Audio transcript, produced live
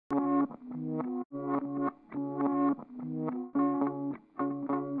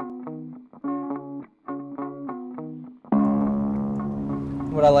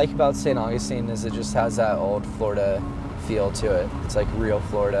What I like about St. Augustine is it just has that old Florida feel to it. It's like real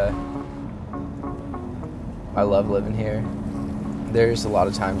Florida. I love living here. There's a lot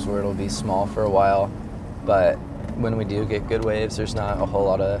of times where it'll be small for a while, but when we do get good waves, there's not a whole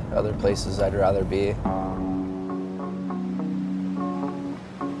lot of other places I'd rather be.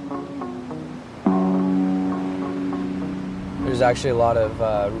 There's actually a lot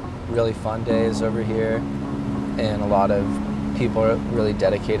of really fun days over here, and a lot of people are really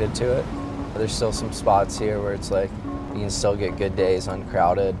dedicated to it. There's still some spots here where it's like you can still get good days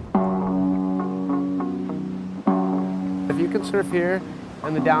uncrowded. If you can surf here,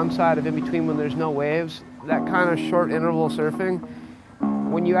 and the downside of in between when there's no waves, that kind of short interval surfing,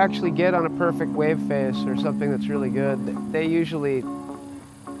 when you actually get on a perfect wave face or something that's really good, they usually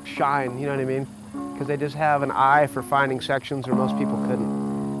shine, you know what I mean? Because they just have an eye for finding sections where most people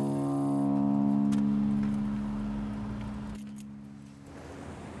couldn't.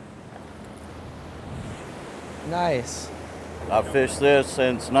 Nice. I've fished this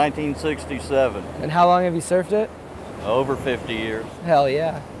since 1967. And how long have you surfed it? Over 50 years. Hell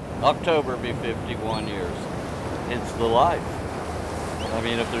yeah. October will be 51 years. It's the life. I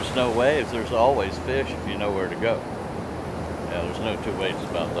mean, if there's no waves, there's always fish if you know where to go. Yeah, there's no two ways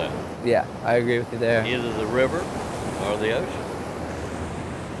about that. Yeah, I agree with you there. Either the river or the ocean.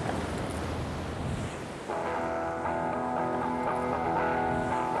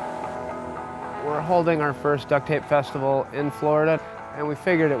 We're holding our first duct tape festival in Florida, and we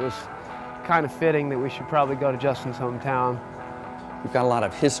figured it was kind of fitting that we should probably go to Justin's hometown. We've got a lot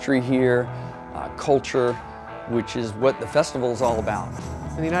of history here, culture, which is what the festival is all about.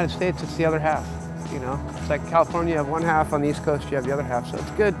 In the United States, it's the other half, you know? It's like California, you have one half, on the East Coast, you have the other half. So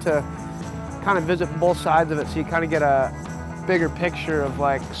it's good to kind of visit both sides of it so you kind of get a bigger picture of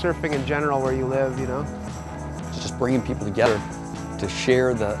like surfing in general where you live, you know? It's just bringing people together to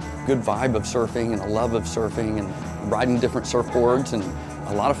share the good vibe of surfing and the love of surfing and riding different surfboards, and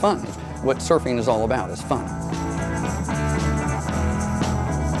a lot of fun. What surfing is all about is fun.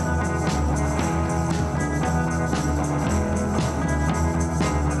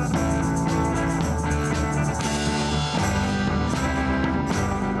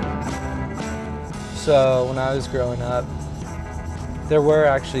 So when I was growing up, there were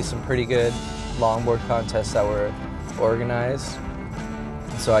actually some pretty good longboard contests that were organized.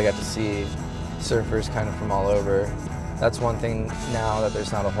 So I got to see surfers kind of from all over. That's one thing now that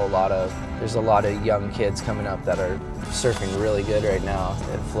there's not a whole lot of. There's a lot of young kids coming up that are surfing really good right now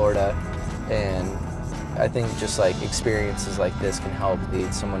in Florida. And I think just like experiences like this can help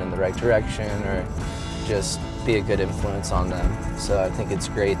lead someone in the right direction or just be a good influence on them. So I think it's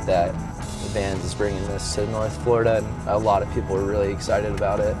great that Vans is bringing this to North Florida, and a lot of people are really excited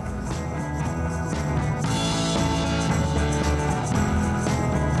about it.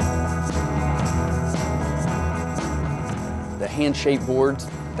 The hand-shaped boards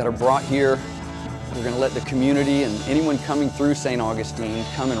that are brought here, we're going to let the community and anyone coming through St. Augustine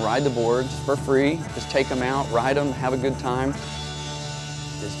come and ride the boards for free. Just take them out, ride them, have a good time.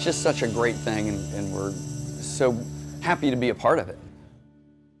 It's just such a great thing, and we're so happy to be a part of it.